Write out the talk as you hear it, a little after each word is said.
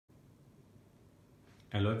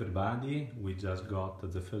Hello everybody, we just got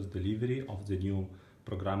the first delivery of the new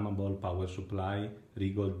programmable power supply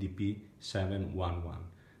RIGOL DP711.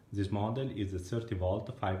 This model is a 30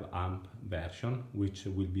 volt 5 amp version, which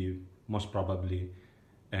will be most probably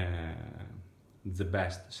the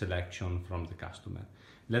best selection from the customer.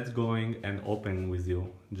 Let's go and open with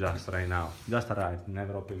you just right now. Just arrived,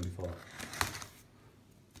 never opened before.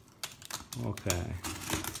 Okay,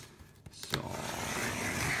 so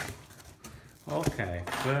okay,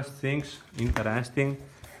 first things interesting,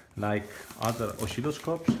 like other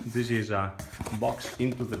oscilloscopes, this is a box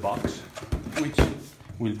into the box, which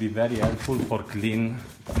will be very helpful for clean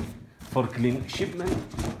shipment.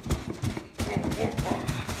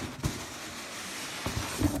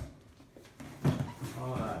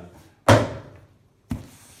 All right.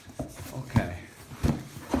 Okay.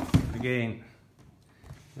 Again,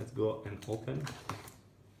 let's go and open.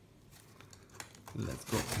 Let's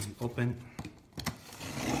go and open.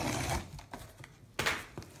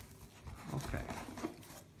 Okay.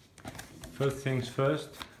 First things first,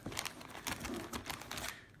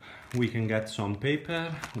 we can get some paper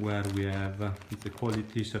where we have the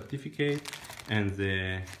quality certificate and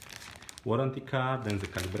the warranty card and the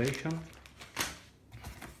calibration.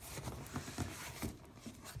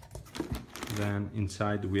 Then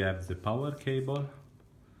inside we have the power cable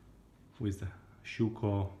with the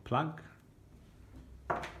Shuko plug.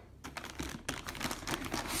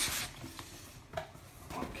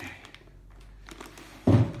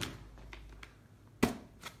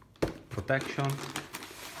 Protection,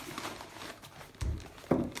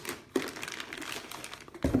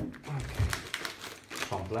 okay.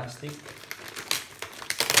 Some plastic,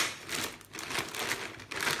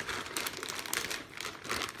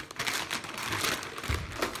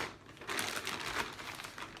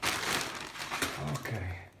 okay,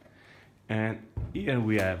 and here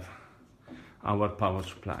we have our power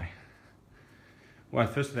supply. Well,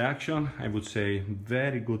 first reaction, I would say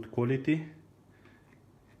very good quality.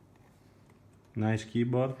 Nice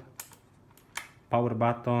keyboard, power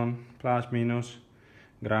button, plus, minus,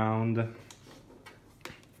 ground,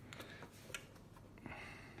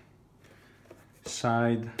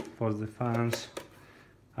 side for the fans,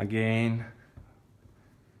 again,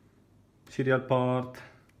 serial port,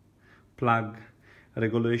 plug,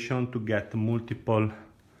 regulation to get multiple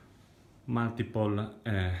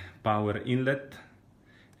power inlet,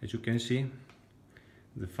 as you can see,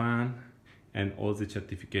 the fan, and all the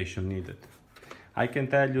certification needed. I can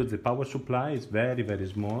tell you the power supply is very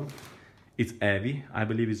small. It's heavy. I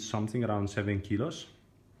believe it's something around 7 kilos.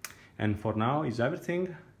 And for now is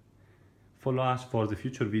everything. Follow us for the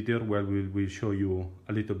future video where we will show you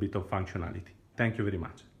a little bit of functionality. Thank you very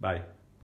much. Bye.